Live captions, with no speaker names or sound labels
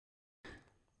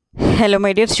Hello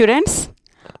my dear students,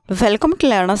 welcome to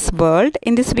Learner's World.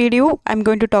 In this video I am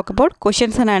going to talk about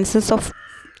questions and answers of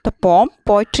the poem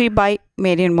Poetry by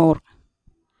Marianne Moore.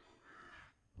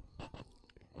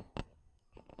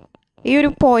 ഈ ഒരു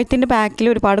പോയത്തിൻ്റെ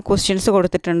ബാക്കിൽ ഒരുപാട് questions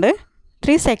കൊടുത്തിട്ടുണ്ട്.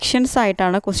 3 sections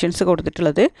ആയിട്ടാണ് questions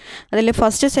കൊടുത്തിട്ടുള്ളത്. അതിൽ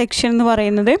first section എന്ന്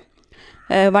പറയുന്നത്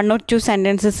 1 or 2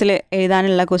 സെൻറ്റൻസസിൽ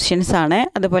എഴുതാനുള്ള ക്വസ്റ്റ്യൻസ് ആണ്.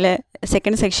 അതുപോലെ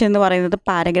സെക്കൻഡ് സെക്ഷൻ എന്ന് പറയുന്നത്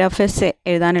പാരഗ്രാഫ് എസ്സേ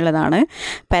എഴുതാനുള്ളതാണ്.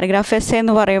 പാരഗ്രാഫ് എസ്സേ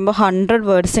എന്ന് പറയുമ്പോൾ 100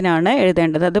 വേർഡ്സിനാണ്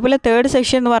എഴുതേണ്ടത്. അതുപോലെ തേർഡ്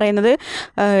സെക്ഷൻ എന്ന് പറയുന്നത്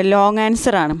ലോങ്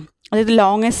ആൻസർ ആണ്, അതായത്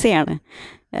ലോങ് എസ്സേ ആണ്.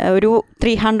 ഒരു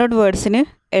 300 വേർഡ്സിന്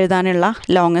എഴുതാനുള്ള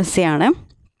ലോങ് എസ്സേ ആണ്.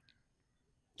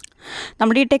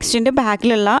 നമ്മുടെ ഈ ടെക്സ്റ്റിൻ്റെ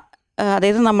ബാക്കിലുള്ള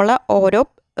അതായത് നമ്മൾ ഓരോ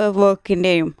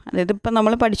വർക്കിൻ്റെയും, അതായത് ഇപ്പം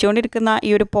നമ്മൾ പഠിച്ചുകൊണ്ടിരിക്കുന്ന ഈ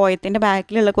ഒരു പോയത്തിൻ്റെ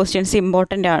ബാക്കിലുള്ള ക്വസ്റ്റ്യൻസ്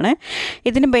ഇമ്പോർട്ടൻ്റ് ആണ്.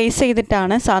 ഇതിന് ബേസ്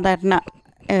ചെയ്തിട്ടാണ് സാധാരണ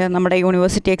നമ്മുടെ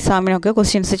university എക്സാമിനൊക്കെ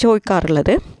questions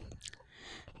ചോദിക്കാറുള്ളത്.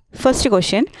 First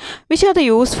question, which are the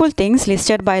useful things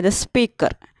listed by the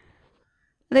speaker.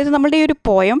 അതായത് നമ്മുടെ ഈ ഒരു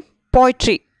poem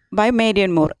poetry by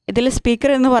Marian more, ഇതിൽ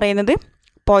സ്പീക്കർ എന്ന് പറയുന്നത്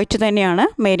പോയിറ്റ് തന്നെയാണ്,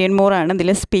 മാരിയൻ മോർ ആണ് ഇതിൽ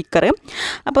സ്പീക്കർ.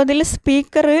 അപ്പോൾ ഇതിൽ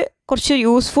സ്പീക്കർ കുറച്ച്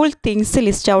യൂസ്ഫുൾ തിങ്സ്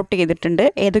ലിസ്റ്റ് ഔട്ട് ചെയ്തിട്ടുണ്ട്.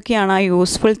 ഏതൊക്കെയാണ് ആ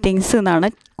യൂസ്ഫുൾ തിങ്സ് എന്നാണ്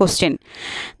question.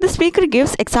 The speaker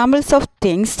gives examples of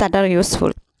things that are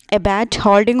useful. A bat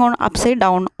holding on upside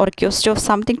down or accused of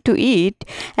something to eat,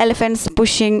 elephants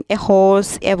pushing, a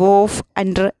horse, a wolf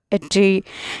under a tree,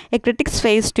 a critic's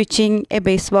face twitching, a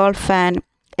baseball fan,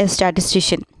 a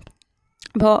statistician.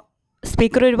 അപ്പോൾ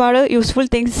speaker ഒരുപാട് useful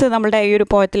things നമ്മുടെ ഈ ഒരു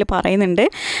പോയത്തിൽ പറയുന്നുണ്ട്.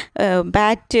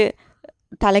 Bat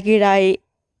തലകീഴായി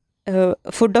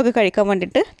ഫുഡൊക്കെ കഴിക്കാൻ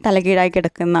വേണ്ടിയിട്ട് തലകീഴായി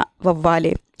കിടക്കുന്ന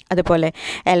വവ്വാല്, അതുപോലെ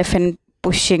എലഫൻറ്റ്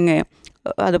പുഷിങ്,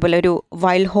 അതുപോലെ ഒരു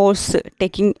wild horse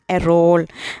taking A role,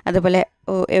 അതുപോലെ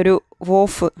ഒരു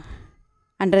വോഫ്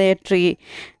അണ്ടർ എ ട്രീ,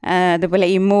 അതുപോലെ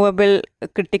immovable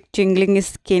critic twinkling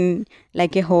skin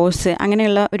like A horse.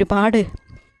 അങ്ങനെയുള്ള ഒരുപാട്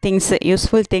തിങ്സ്,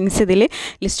 യൂസ്ഫുൾ തിങ്സ് ഇതിൽ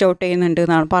ലിസ്റ്റ് ഔട്ട് ചെയ്യുന്നുണ്ട്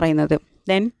എന്നാണ് പറയുന്നത്.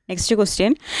 Then next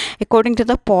question, according to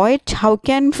the poet how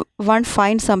can one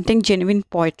find something genuine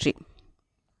poetry.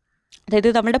 അതായത്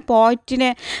നമ്മുടെ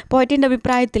പോയറ്റിൻ്റെ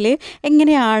അഭിപ്രായത്തിൽ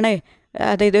എങ്ങനെയാണ്,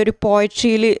 അതായത് ഒരു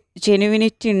പോയട്രിയിൽ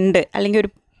ജെനുവിനിറ്റി ഉണ്ട്, അല്ലെങ്കിൽ ഒരു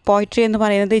പോയട്രി എന്ന്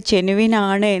പറയുന്നത് ജെനുവിൻ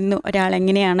ആണ് എന്ന് ഒരാൾ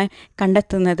എങ്ങനെയാണ്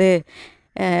കണ്ടെത്തുന്നത്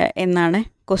എന്നാണ്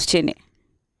question.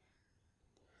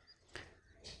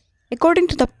 According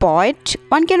to the poet,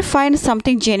 one can find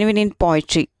something genuine in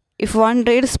poetry. If one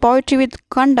reads poetry with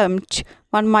contempt,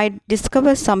 one might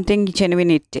discover something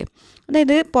genuine in it.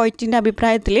 അതായത് പോയറ്റിൻ്റെ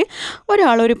അഭിപ്രായത്തിൽ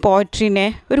ഒരാളൊരു പോയട്രീനെ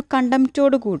ഒരു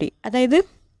കണ്ടംപ്റ്റോട് കൂടി, അതായത്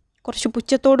കുറച്ച്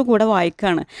പുച്ഛത്തോടു കൂടെ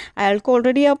വായിക്കുകയാണ്. അയാൾക്ക്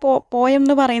ഓൾറെഡി ആ പോയം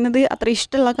എന്ന് പറയുന്നത് അത്ര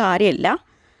ഇഷ്ടമുള്ള കാര്യമല്ല.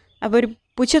 അപ്പോൾ ഒരു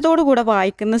പുച്ഛത്തോടു കൂടെ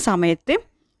വായിക്കുന്ന സമയത്ത്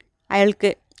അയാൾക്ക്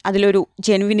അതിലൊരു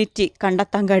ജെനുവിനിറ്റി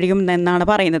കണ്ടെത്താൻ കഴിയും എന്നാണ്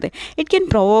പറയുന്നത്. It can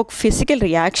provoke physical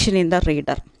reaction in the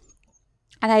reader.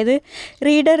 അതായത്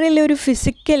റീഡറിൽ ഒരു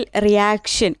ഫിസിക്കൽ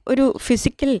റിയാക്ഷൻ, ഒരു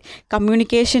ഫിസിക്കൽ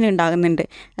കമ്മ്യൂണിക്കേഷൻ ഉണ്ടാകുന്നുണ്ട്.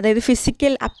 അതായത്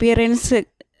ഫിസിക്കൽ അപ്പിയറൻസ്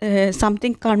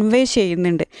സംതിങ് കൺവേ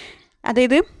ചെയ്യുന്നുണ്ട്.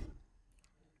 അതായത്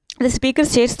the speaker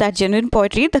states that genuine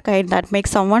poetry, the kind that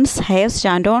makes someone's hair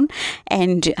stand on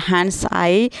and hands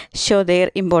eye show their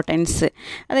importance.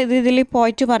 അതായത് ഇതിൽ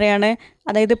poet പറയാണ്,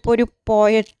 അതായത് ഇപ്പോൾ ഒരു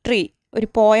പോയട്രി, ഒരു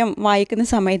പോയം വായിക്കുന്ന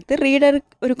സമയത്ത് റീഡർ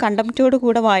ഒരു കണ്ടംപ്റ്റോട്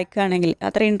കൂടെ വായിക്കുകയാണെങ്കിൽ,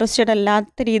 അത്ര ഇൻട്രസ്റ്റഡ്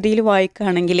അല്ലാത്ത രീതിയിൽ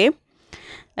വായിക്കുകയാണെങ്കിൽ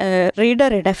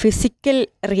റീഡറുടെ ഫിസിക്കൽ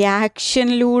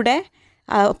റിയാക്ഷനിലൂടെ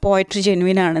പോയട്രി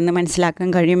ജെനുവിൻ ആണെന്ന് മനസ്സിലാക്കാൻ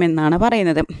കഴിയുമെന്നാണ്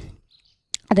പറയുന്നത്.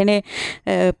 അതിന്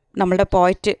നമ്മളുടെ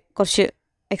പോയറ്റ് കുറച്ച്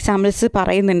എക്സാമ്പിൾസ്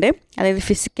പറയുന്നുണ്ട്. അതായത്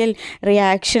ഫിസിക്കൽ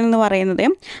റിയാക്ഷൻ എന്ന് പറയുന്നത്,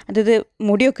 അതായത്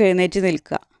മുടിയൊക്കെ എഴുന്നേറ്റ്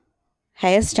നിൽക്കുക,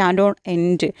 ഹെയർ സ്റ്റാൻഡ് ഓൺ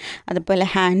എൻഡ്, അതുപോലെ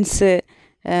ഹാൻഡ്സ്,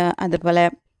 അതുപോലെ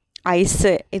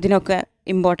ഐസ്, ഇതിനൊക്കെ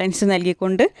ഇമ്പോർട്ടൻസ്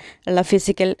നൽകിക്കൊണ്ട് ഉള്ള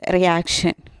ഫിസിക്കൽ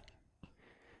റിയാക്ഷൻ,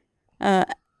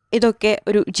 ഇതൊക്കെ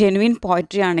ഒരു ജെനുവിൻ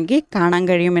പോയട്രി ആണെങ്കിൽ കാണാൻ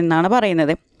കഴിയുമെന്നാണ്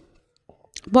പറയുന്നത്.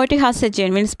 Poetry has A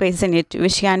genuine space in it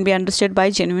which can be understood by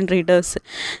genuine readers.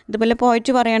 അതുപോലെ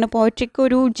പോയട്രി പറയാണ്, പോയട്രിക്ക്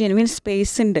ഒരു ജെനുവിൻ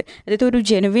സ്പേസ് ഉണ്ട്. അതായത് ഒരു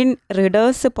ജെനുവിൻ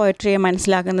റീഡേഴ്സ് പോയട്രിയെ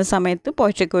മനസ്സിലാക്കുന്ന സമയത്ത്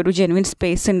പോയട്രിക്ക് ഒരു ജെനുവിൻ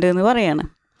സ്പേസ് ഉണ്ട് എന്ന് പറയാണ്.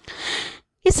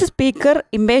 Is speaker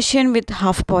impatient with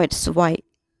half poets, Y?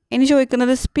 ഇനി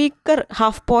ചോദിക്കുന്നത് സ്പീക്കർ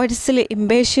ഹാഫ് പോയറ്റ്സിൽ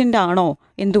ഇംപേഷ്യൻ്റ് ആണോ,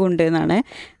 എന്തുകൊണ്ട് എന്നാണ്.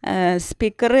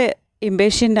 സ്പീക്കർ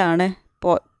ഇംപേഷ്യൻ്റ് ആണ്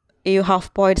ഈ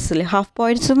ഹാഫ് പോയറ്റ്സിൽ. ഹാഫ്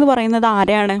പോയറ്റ്സ് എന്ന് പറയുന്നത്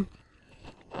ആരാണ്?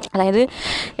 അതായത്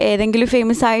ഏതെങ്കിലും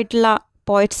ഫേമസ് ആയിട്ടുള്ള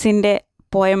പോയറ്റ്സിൻ്റെ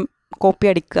പോയം കോപ്പി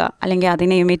അടിക്കുക, അല്ലെങ്കിൽ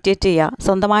അതിനെ ഇമിറ്റേറ്റ് ചെയ്യുക,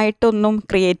 സ്വന്തമായിട്ടൊന്നും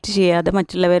ക്രിയേറ്റ് ചെയ്യാതെ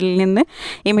മറ്റുള്ളവരിൽ നിന്ന്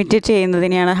ഇമിറ്റേറ്റ്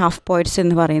ചെയ്യുന്നതിനെയാണ് ഹാഫ് പോയറ്റ്സ്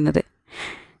എന്ന് പറയുന്നത്.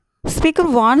 Speaker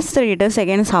wands the readers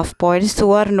against half poets who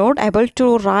are not able to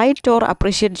right or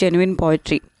appreciate genuine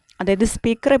poetry. അതായത്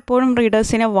സ്പീക്കർ എപ്പോഴും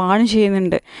റീഡേഴ്സിനെ വാൺ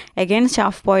ചെയ്യുന്നുണ്ട് എഗെയിൻസ്റ്റ്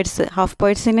ഹാഫ്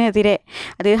പോയിറ്റ്സിനെതിരെ.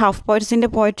 അതായത് ഹാഫ് പോയിറ്റ്സിൻ്റെ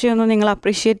പോയട്രി ഒന്നും നിങ്ങൾ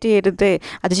അപ്രീഷിയേറ്റ് ചെയ്യരുത്,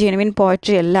 അത് ജെനുവിൻ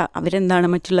പോയട്രി അല്ല, അവരെന്താണ്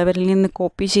മറ്റുള്ളവരിൽ നിന്ന്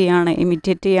കോപ്പി ചെയ്യാണ്,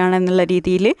 ഇമിറ്റേറ്റ് ചെയ്യാണ് എന്നുള്ള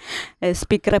രീതിയിൽ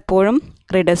സ്പീക്കർ എപ്പോഴും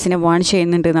റീഡേഴ്സിനെ വാൺ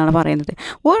ചെയ്യുന്നുണ്ട് എന്നാണ് പറയുന്നത്.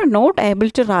 Or not able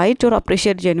to right or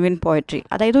appreciate genuine poetry.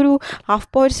 അതായത് ഒരു ഹാഫ്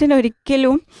പോയിറ്റ്സിന്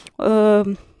ഒരിക്കലും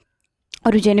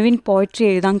ഒരു ജെനുവിൻ പോയട്രി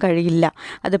എഴുതാൻ കഴിയില്ല.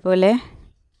 അതുപോലെ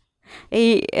ഈ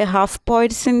ഹാഫ്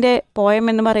പോയിറ്റ്സിൻ്റെ പോയം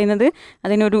എന്ന് പറയുന്നത്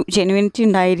അതിനൊരു ജെനുവിനിറ്റി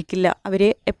ഉണ്ടായിരിക്കില്ല, അവർ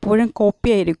എപ്പോഴും കോപ്പി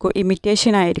ആയിരിക്കും,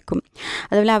 ഇമിറ്റേഷൻ ആയിരിക്കും.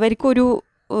 അതുപോലെ അവർക്കൊരു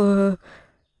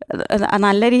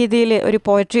നല്ല രീതിയിൽ ഒരു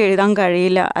പോയട്രി എഴുതാൻ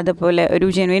കഴിയില്ല, അതുപോലെ ഒരു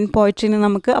ജെനുവിൻ പോയട്രിനെ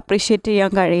നമുക്ക് അപ്രീഷിയേറ്റ്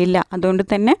ചെയ്യാൻ കഴിയില്ല. അതുകൊണ്ട്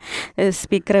തന്നെ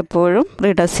സ്പീക്കർ എപ്പോഴും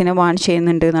റീഡേഴ്സിനെ വാൺ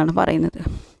ചെയ്യുന്നുണ്ട് എന്നാണ് പറയുന്നത്.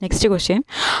 Next question,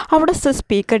 how does the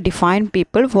speaker define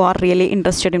people who are really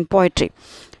interested in poetry?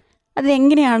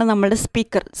 അതെങ്ങനെയാണ് നമ്മളുടെ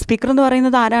സ്പീക്കർ എന്ന്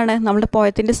പറയുന്നത് ആരാണ്? നമ്മുടെ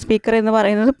പോയത്തിൻ്റെ സ്പീക്കർ എന്ന്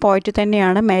പറയുന്നത് പോയറ്റ്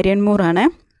തന്നെയാണ്, മാരിയൻ മൂർ ആണ്.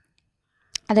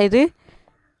 അതായത്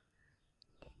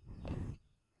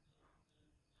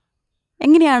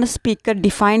എങ്ങനെയാണ് സ്പീക്കർ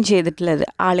ഡിഫൈൻ ചെയ്തിട്ടുള്ളത്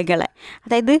ആളുകളെ?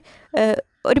 അതായത്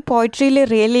ഒരു പോയട്രിയിൽ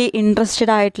റിയലി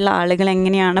ഇൻട്രസ്റ്റഡ് ആയിട്ടുള്ള ആളുകൾ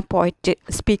എങ്ങനെയാണ്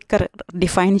സ്പീക്കർ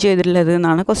ഡിഫൈൻ ചെയ്തിട്ടുള്ളത്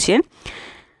എന്നാണ് question.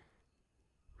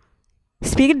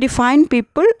 Speaker define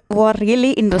people who are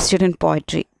really interested in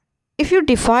poetry. If you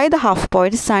defy the half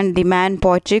poets and demand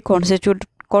poetry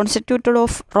constituted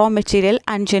of raw material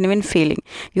and genuine feeling,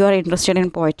 you are interested in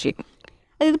poetry.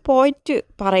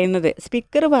 അതായത്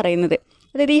speaker പറയുന്നത്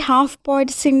അതായത് ഈ half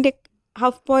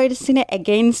പോയിറ്റ്സിനെ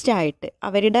against ആയിട്ട്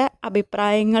അവരുടെ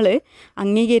അഭിപ്രായങ്ങൾ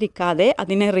അംഗീകരിക്കാതെ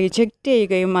അതിനെ reject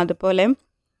ചെയ്യുകയും, അതുപോലെ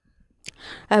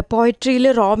പോയട്രിയിൽ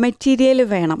റോ മെറ്റീരിയൽ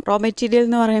വേണം. റോ മെറ്റീരിയൽ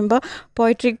എന്ന് പറയുമ്പോൾ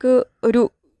പോയട്രിക്ക് ഒരു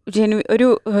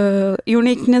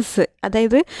യുണീക്നെസ്,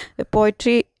 അതായത്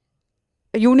പോയട്രി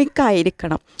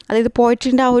യുണീക്കായിരിക്കണം. അതായത്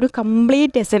പോയട്രീൻ്റെ ആ ഒരു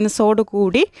കംപ്ലീറ്റ് എസൻസോട്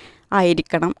കൂടി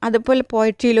ആയിരിക്കണം. അതുപോലെ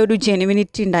പോയട്രിയിലൊരു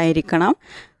ജെനുവിനിറ്റി ഉണ്ടായിരിക്കണം.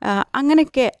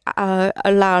 അങ്ങനെയൊക്കെ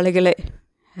ഉള്ള ആളുകൾ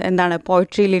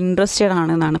പോയട്രിയിൽ ഇൻട്രസ്റ്റഡ്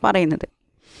ആണെന്നാണ് പറയുന്നത്.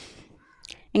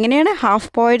 എങ്ങനെയാണ്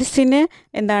ഹാഫ് പോയറ്റ്സിനെ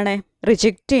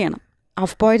റിജക്റ്റ് ചെയ്യണം,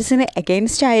 ഹാഫ് പോയറ്റ്സിന്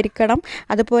എഗെയിൻസ്റ്റ് ആയിരിക്കണം.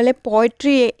 അതുപോലെ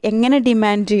പോയട്രി എങ്ങനെ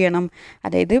ഡിമാൻഡ് ചെയ്യണം,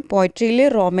 അതായത് പോയട്രിയിൽ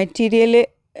റോ മെറ്റീരിയൽ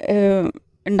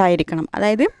ഉണ്ടായിരിക്കണം.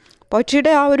 അതായത്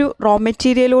പോയട്രിയുടെ ആ ഒരു റോ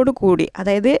മെറ്റീരിയലോട് കൂടി,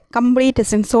 അതായത് കംപ്ലീറ്റ്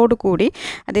എസൻസോട് കൂടി,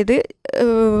 അതായത്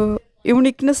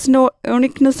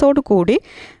യൂണിക്നെസ്സോട് കൂടി,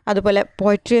 അതുപോലെ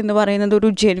പോയട്രി എന്ന് പറയുന്നത് ഒരു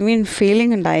ജെനുവിൻ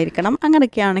ഫീലിംഗ് ഉണ്ടായിരിക്കണം.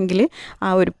 അങ്ങനെയൊക്കെയാണെങ്കിൽ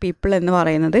ആ ഒരു പീപ്പിൾ എന്ന്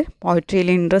പറയുന്നത്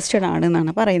പോയട്രിയിൽ ഇൻട്രസ്റ്റഡ്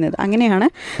ആണെന്നാണ് പറയുന്നത്. അങ്ങനെയാണ്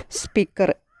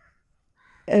സ്പീക്കർ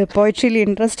പോയട്രിയിൽ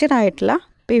ഇൻട്രസ്റ്റഡ് ആയിട്ടുള്ള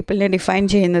പീപ്പിളിനെ ഡിഫൈൻ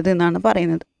ചെയ്യുന്നത് എന്നാണ്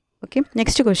പറയുന്നത്. Okay,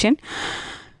 next question,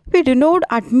 we do not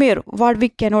അഡ്മിയർ what we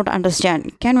cannot understand,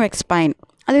 can you explain?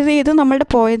 അതായത് ഇത് നമ്മളുടെ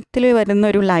പോയത്തിൽ വരുന്ന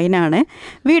ഒരു ലൈനാണ്.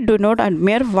 We do not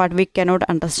അഡ്മിയർ what we cannot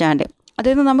understand.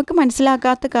 അതായത് നമുക്ക്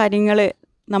മനസ്സിലാക്കാത്ത കാര്യങ്ങൾ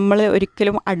നമ്മൾ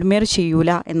ഒരിക്കലും അഡ്മിയർ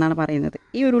ചെയ്യൂല എന്നാണ് പറയുന്നത്.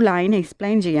 ഈ ഒരു ലൈൻ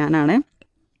എക്സ്പ്ലെയിൻ ചെയ്യാനാണ്.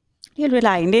 ഈ ഒരു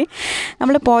ലൈനിൽ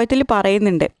നമ്മൾ പോയത്തിൽ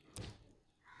പറയുന്നുണ്ട്,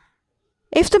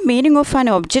 if the meaning of an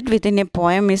object within a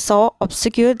poem is so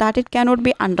obscure that it cannot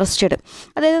be understood.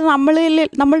 അതായത്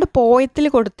നമ്മളുടെ പോയത്തിൽ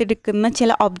കൊടുത്തിരിക്കുന്ന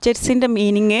ചില ഒബ്ജക്ട്സിൻ്റെ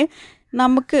മീനിങ്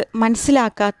നമുക്ക്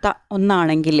മനസ്സിലാക്കാത്ത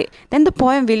ഒന്നാണെങ്കിൽ then the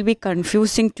poem will be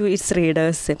confusing to its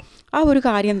readers. ആ ഒരു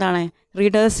കാര്യം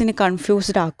റീഡേഴ്സിന്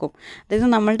കൺഫ്യൂസ്ഡ് ആക്കും. അതായത്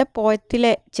നമ്മളുടെ പോയത്തിലെ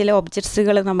ചില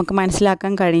ഒബ്ജക്ട്സുകൾ നമുക്ക്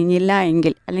മനസ്സിലാക്കാൻ കഴിഞ്ഞില്ല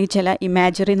എങ്കിൽ, അല്ലെങ്കിൽ ചില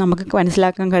ഇമാജറി നമുക്ക്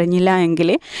മനസ്സിലാക്കാൻ കഴിഞ്ഞില്ല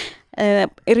എങ്കിൽ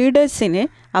റീഡേഴ്സിന്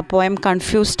ആ പോയം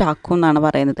കൺഫ്യൂസ്ഡ് ആക്കും എന്നാണ്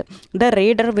പറയുന്നത്. The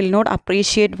reader will not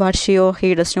appreciate what Xi or he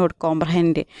does not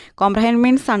comprehend. Comprehend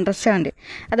means understand.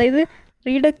 അതായത്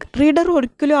റീഡർ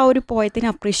ഒരിക്കലും ആ ഒരു പോയത്തിനെ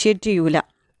അപ്രീഷിയേറ്റ് ചെയ്യൂല.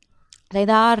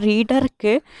 അതായത് ആ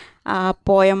റീഡർക്ക് ആ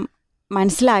പോയം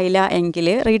മനസ്സിലായില്ല എങ്കിൽ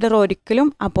റീഡർ ഒരിക്കലും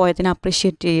ആ പോയത്തിനെ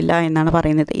അപ്രീഷിയേറ്റ് ചെയ്യില്ല എന്നാണ്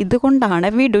പറയുന്നത്. ഇതുകൊണ്ടാണ്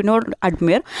we do not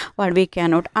അഡ്മിയർ what we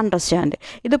cannot understand.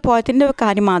 ഇത് പോയത്തിൻ്റെ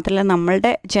കാര്യം മാത്രമല്ല,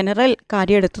 നമ്മളുടെ ജനറൽ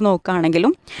കാര്യം എടുത്ത്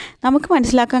നോക്കുകയാണെങ്കിലും നമുക്ക്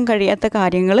മനസ്സിലാക്കാൻ കഴിയാത്ത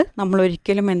കാര്യങ്ങൾ നമ്മൾ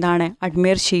ഒരിക്കലും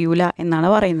അഡ്മിയർ ചെയ്യൂല എന്നാണ്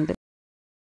പറയുന്നത്.